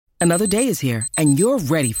Another day is here, and you're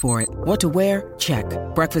ready for it. What to wear? Check.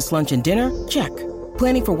 Breakfast, lunch, and dinner? Check.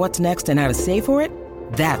 Planning for what's next and how to save for it?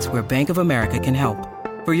 That's where Bank of America can help.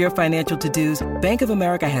 For your financial to-dos, Bank of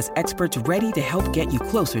America has experts ready to help get you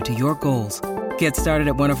closer to your goals. Get started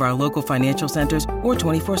at one of our local financial centers or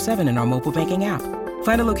 24/7 in our mobile banking app.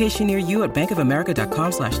 Find a location near you at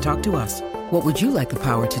bankofamerica.com/talktous. What would you like the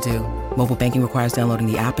power to do? Mobile banking requires downloading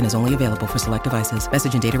the app and is only available for select devices.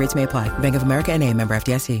 Message and data rates may apply. Bank of America N.A., member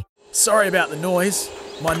FDIC. Sorry about the noise.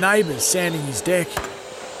 My neighbour's sanding his deck.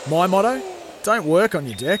 My motto? Don't work on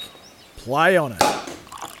your deck. Play on it.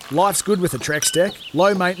 Life's good with a Trex deck.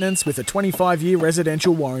 Low maintenance with a 25-year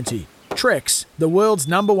residential warranty. Trex, the world's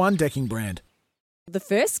 #1 decking brand. The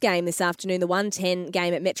first game this afternoon, the 1:10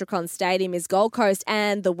 game at Metricon Stadium, is Gold Coast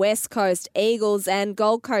and the West Coast Eagles. And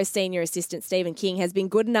Gold Coast Senior Assistant Stephen King has been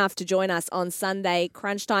good enough to join us on Sunday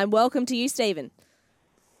Crunch Time. Welcome to you, Stephen.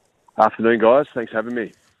 Afternoon, guys. Thanks for having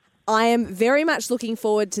me. I am very much looking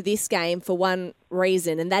forward to this game for one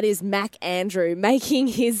reason, and that is Mac Andrew making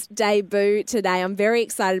his debut today. I'm very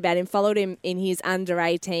excited about him. Followed him in his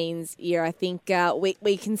under-18s year. I think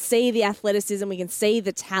we can see the athleticism, we can see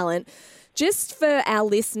the talent. Just for our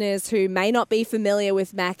listeners who may not be familiar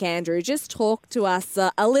with Mac Andrew, just talk to us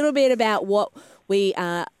a little bit about what we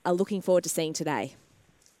are looking forward to seeing today.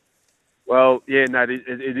 Well, yeah, no, it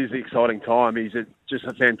is an exciting time. He's just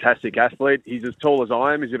a fantastic athlete. He's as tall as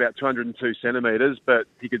I am. He's about 202 centimetres, but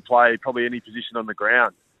he could play probably any position on the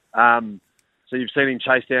ground. So you've seen him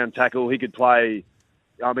chase down, tackle. He could play.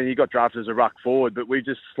 I mean, he got drafted as a ruck forward, but we've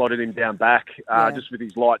just slotted him down back just with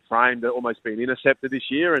his light frame to almost be an interceptor this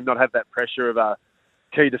year and not have that pressure of a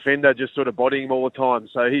key defender just sort of bodying him all the time.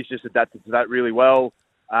 So he's just adapted to that really well.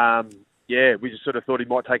 We just sort of thought he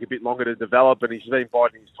might take a bit longer to develop, and he's been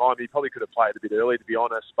biding his time. He probably could have played a bit early, to be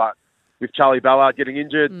honest, but with Charlie Ballard getting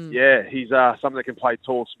injured, he's someone that can play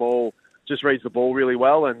tall, small, just reads the ball really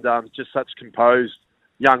well, and just such composed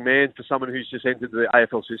young man for someone who's just entered the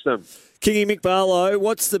AFL system. Kingy Mick Barlow,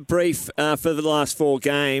 what's the brief for the last 4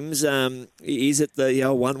 games? Is it the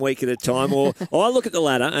 1 week at a time? Or I look at the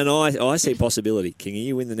ladder and I see possibility. Kingy,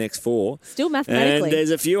 you win the next 4. Still mathematically. And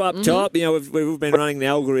there's a few up top. You know, we've been running the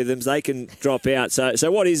algorithms. They can drop out.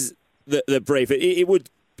 So what is the brief? It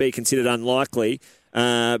would be considered unlikely,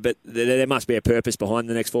 but there must be a purpose behind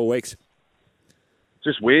the next 4 weeks.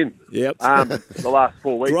 Just win. Yep. The last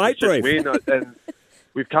 4 weeks. Great brief. Just win. And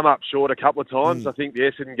we've come up short a couple of times. I think the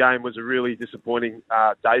Essendon game was a really disappointing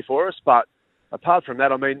day for us. But apart from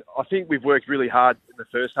that, I mean, I think we've worked really hard in the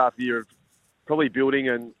first half of the year of probably building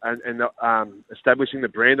and establishing the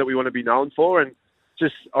brand that we want to be known for. And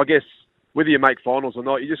just, I guess, whether you make finals or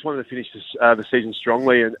not, you just wanted to finish the season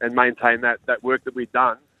strongly and maintain that work that we've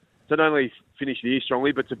done to not only finish the year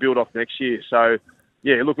strongly, but to build off next year. So,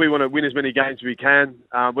 yeah, look, we want to win as many games as we can.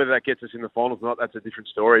 Whether that gets us in the finals or not, that's a different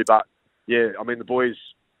story. But yeah, I mean, the boys,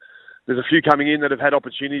 there's a few coming in that have had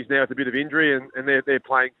opportunities now with a bit of injury, and they're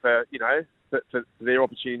playing for their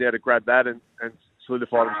opportunity now to grab that and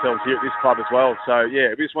solidify themselves here at this club as well. So, yeah,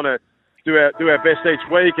 we just want to do our best each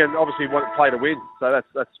week and obviously want to play to win. So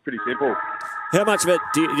that's pretty simple. How much of it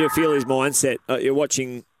do you feel his mindset? You're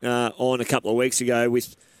watching on a couple of weeks ago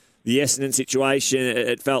with the Essendon situation.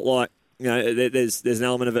 It felt like, you know, there's an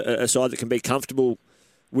element of a side that can be comfortable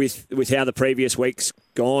with how the previous week's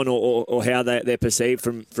gone or how they're perceived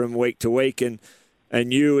from week to week, and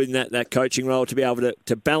you in that coaching role to be able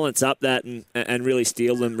to balance up that and really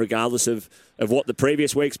steal them regardless of what the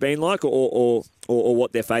previous week's been like or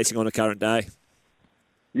what they're facing on a current day.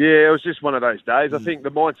 Yeah, it was just one of those days. I think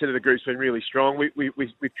the mindset of the group's been really strong.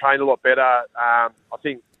 We've trained a lot better. I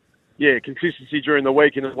think, consistency during the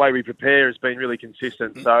week and the way we prepare has been really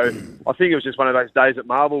consistent. So I think it was just one of those days at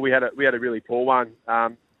Marvel. We had a really poor one. A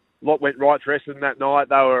lot went right for Essendon that night.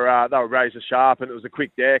 They were razor sharp, and it was a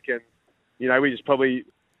quick deck. And you know, we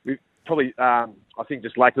I think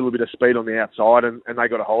just lacked a little bit of speed on the outside, and they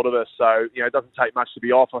got a hold of us. So you know, it doesn't take much to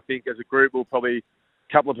be off. I think as a group, we'll probably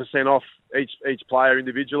a couple of % off each player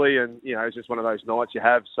individually, and you know, it's just one of those nights you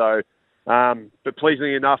have. So. But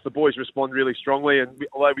pleasingly enough, the boys respond really strongly, and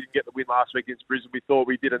although we didn't get the win last week against Brisbane, we thought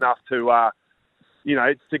we did enough to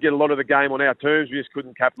get a lot of the game on our terms. We just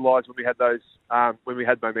couldn't capitalise when we had when we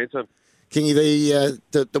had momentum. Kingy,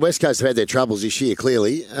 the West Coast have had their troubles this year,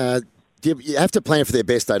 clearly. You have to plan for their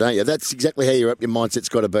best, though, don't you? That's exactly how your mindset's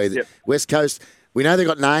got to be. Yep. West Coast, we know they've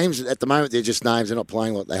got names. At the moment, they're just names. They're not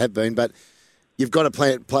playing like they have been, but you've got to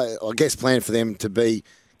plan for them to be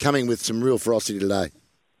coming with some real ferocity today.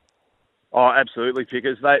 Oh, absolutely,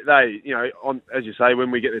 Pickers. They as you say,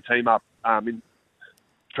 when we get the team up in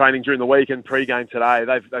training during the week and pre-game today,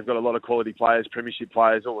 they've got a lot of quality players, premiership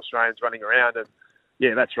players, all Australians running around, and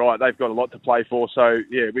yeah, that's right. They've got a lot to play for. So,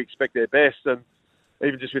 yeah, we expect their best. And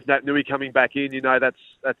even just with Nat Nui coming back in,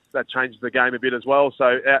 that changes the game a bit as well.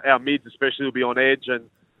 So our mids especially will be on edge, and,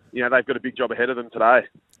 they've got a big job ahead of them today.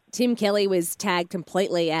 Tim Kelly was tagged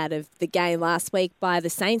completely out of the game last week by the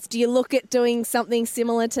Saints. Do you look at doing something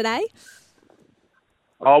similar today?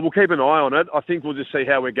 Oh, we'll keep an eye on it. I think we'll just see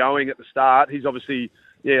how we're going at the start. He's obviously,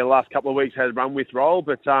 the last couple of weeks had a run with role,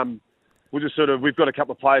 but we'll just we've got a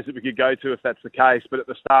couple of players that we could go to if that's the case. But at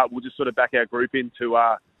the start, we'll just sort of back our group in to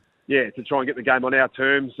try and get the game on our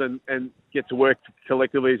terms and get to work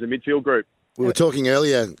collectively as a midfield group. We were talking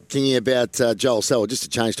earlier, Kingy, about Joel Selwood, just to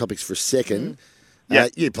change topics for a second.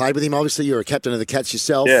 You played with him, obviously. You're a captain of the Cats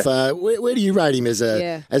yourself. Yeah. Where do you rate him as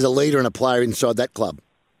a leader and a player inside that club?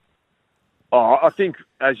 Oh, I think,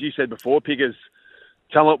 as you said before, Piggers,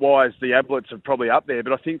 talent-wise, the Ablets are probably up there.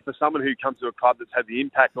 But I think for someone who comes to a club that's had the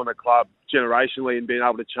impact on a club generationally and being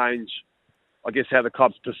able to change, I guess, how the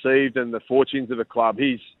club's perceived and the fortunes of the club,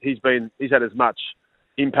 he's had as much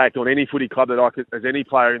impact on any footy club as any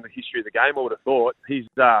player in the history of the game, I would have thought. He's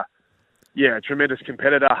a tremendous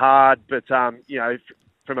competitor, hard, but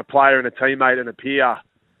from a player and a teammate and a peer,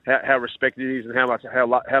 how respected he is and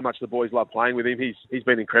how much the boys love playing with him. He's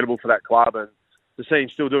been incredible for that club, and to see him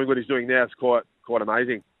still doing what he's doing now is quite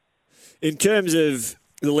amazing. In terms of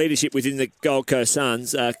the leadership within the Gold Coast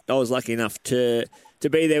Suns, I was lucky enough to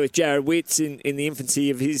be there with Jared Witts in the infancy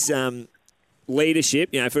of his leadership.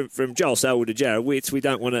 From Joel Selwood to Jared Witts, we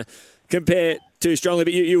don't want to compare too strongly,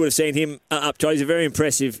 but you would have seen him up to. He's a very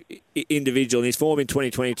impressive individual, and his form in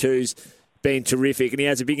 2022's been terrific, and he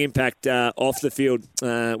has a big impact off the field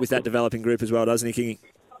with that developing group as well, doesn't he, Kingy?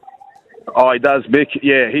 Oh, he does, Mick.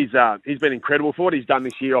 Yeah, he's been incredible for what he's done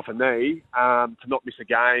this year off a knee, to not miss a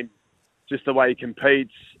game, just the way he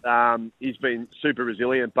competes. He's been super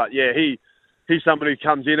resilient, but yeah, he's someone who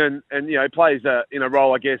comes in and plays in a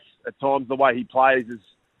role, I guess, at times the way he plays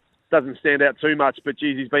doesn't stand out too much, but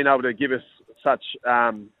geez, he's been able to give us such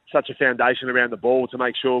a foundation around the ball to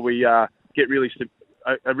make sure we get really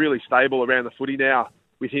stable around the footy now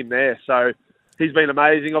with him there. So he's been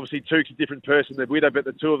amazing. Obviously, Tuke's a different person than Witter, but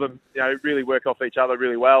the two of them, really work off each other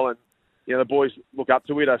really well, and the boys look up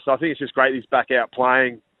to Witter. So I think it's just great he's back out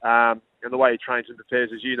playing, and the way he trains and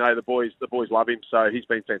prepares, as you know, the boys love him. So he's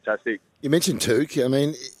been fantastic. You mentioned Tuke. I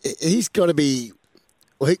mean, he's got to be.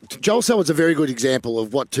 Well, Joel Selwood's a very good example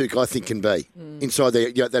of what Tuke, I think, can be inside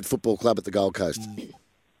that football club at the Gold Coast.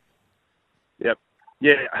 Yep.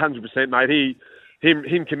 Yeah, 100%, mate.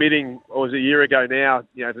 Him committing, or was it a year ago now,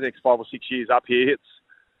 the next 5 or 6 years up here,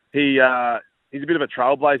 he's a bit of a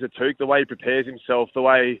trailblazer, Tuke. The way he prepares himself, the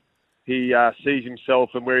way he sees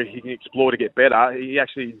himself and where he can explore to get better, he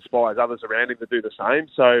actually inspires others around him to do the same.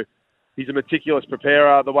 So he's a meticulous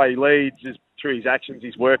preparer. The way he leads is through his actions,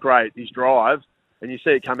 his work rate, his drive, and you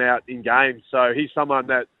see it come out in games. So he's someone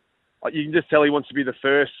that you can just tell he wants to be the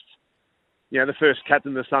first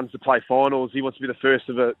captain of the Suns to play finals. He wants to be the first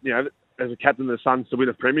as a captain of the Suns to win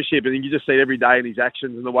a premiership. And you just see it every day in his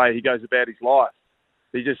actions and the way he goes about his life.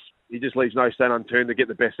 He just leaves no stone unturned to get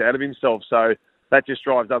the best out of himself. So that just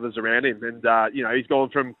drives others around him. And, he's gone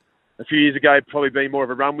from a few years ago probably being more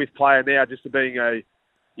of a run-with player now just to being a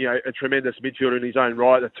tremendous midfielder in his own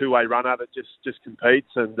right, a two-way runner that just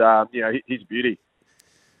competes. And, he's a beauty.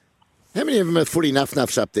 How many of them are footy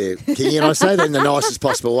nuff-nuffs up there, Kingy? And I say that in the nicest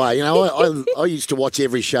possible way. I used to watch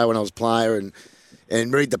every show when I was a player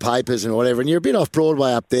and read the papers and whatever, and you're a bit off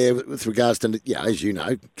Broadway up there with regards to, as you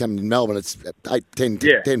know, coming in Melbourne, it's 10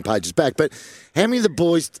 pages back. But how many of the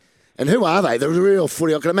boys, and who are they? The real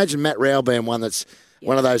footy. I can imagine Matt Rowell being one that's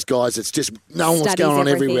one of those guys that's just knowing what's going on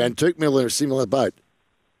everywhere, and Tuke Miller, a similar boat.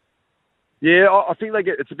 Yeah, I think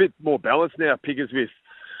it's a bit more balanced now, Piggers, with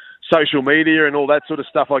social media and all that sort of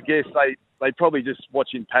stuff. I guess they probably just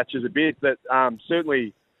watch in patches a bit, but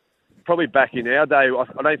certainly probably back in our day,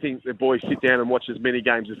 I don't think the boys sit down and watch as many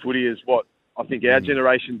games of footy as what I think our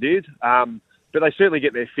generation did. But they certainly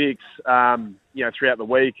get their fix, throughout the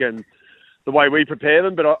week and the way we prepare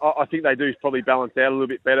them. But I think they do probably balance out a little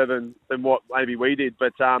bit better than what maybe we did.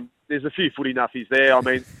 But there's a few footy nuffies there. I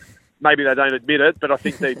mean, maybe they don't admit it, but I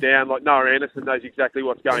think deep down, like Noah Anderson knows exactly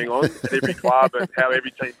what's going on at every club and how every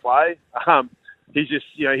team play. He's just,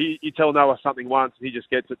 you tell Noah something once and he just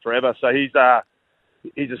gets it forever. So he's a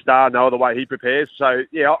star, Noah, the way he prepares. So,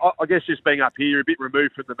 yeah, I guess just being up here, a bit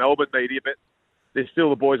removed from the Melbourne media, but there's still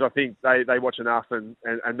the boys, I think, they watch enough and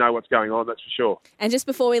know what's going on, that's for sure. And just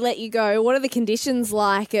before we let you go, what are the conditions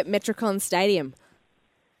like at Metricon Stadium?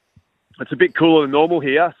 It's a bit cooler than normal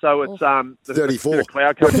here, so it's 34.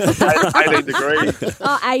 Cloud cover, 18 degrees.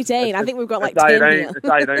 Oh, 18. I think we've got like it's 10 18, here. It's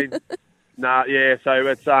 18. Nah, yeah, so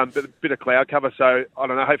it's a bit of cloud cover, so I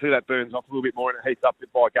don't know, hopefully that burns off a little bit more and it heats up a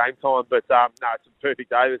bit by game time. But no, it's a perfect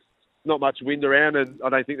day. There's not much wind around and I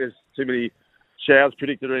don't think there's too many showers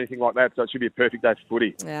predicted or anything like that, so it should be a perfect day for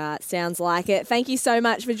footy. Yeah, it sounds like it. Thank you so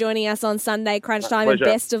much for joining us on Sunday Crunch Time, and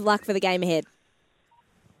Pleasure. best of luck for the game ahead.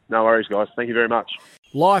 No worries, guys. Thank you very much.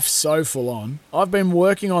 Life's so full on. I've been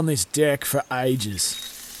working on this deck for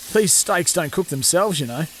ages. These steaks don't cook themselves, you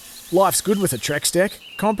know. Life's good with a Trex deck.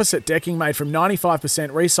 Composite decking made from 95%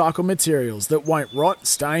 recycled materials that won't rot,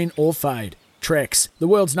 stain or fade. Trex, the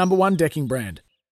world's #1 decking brand.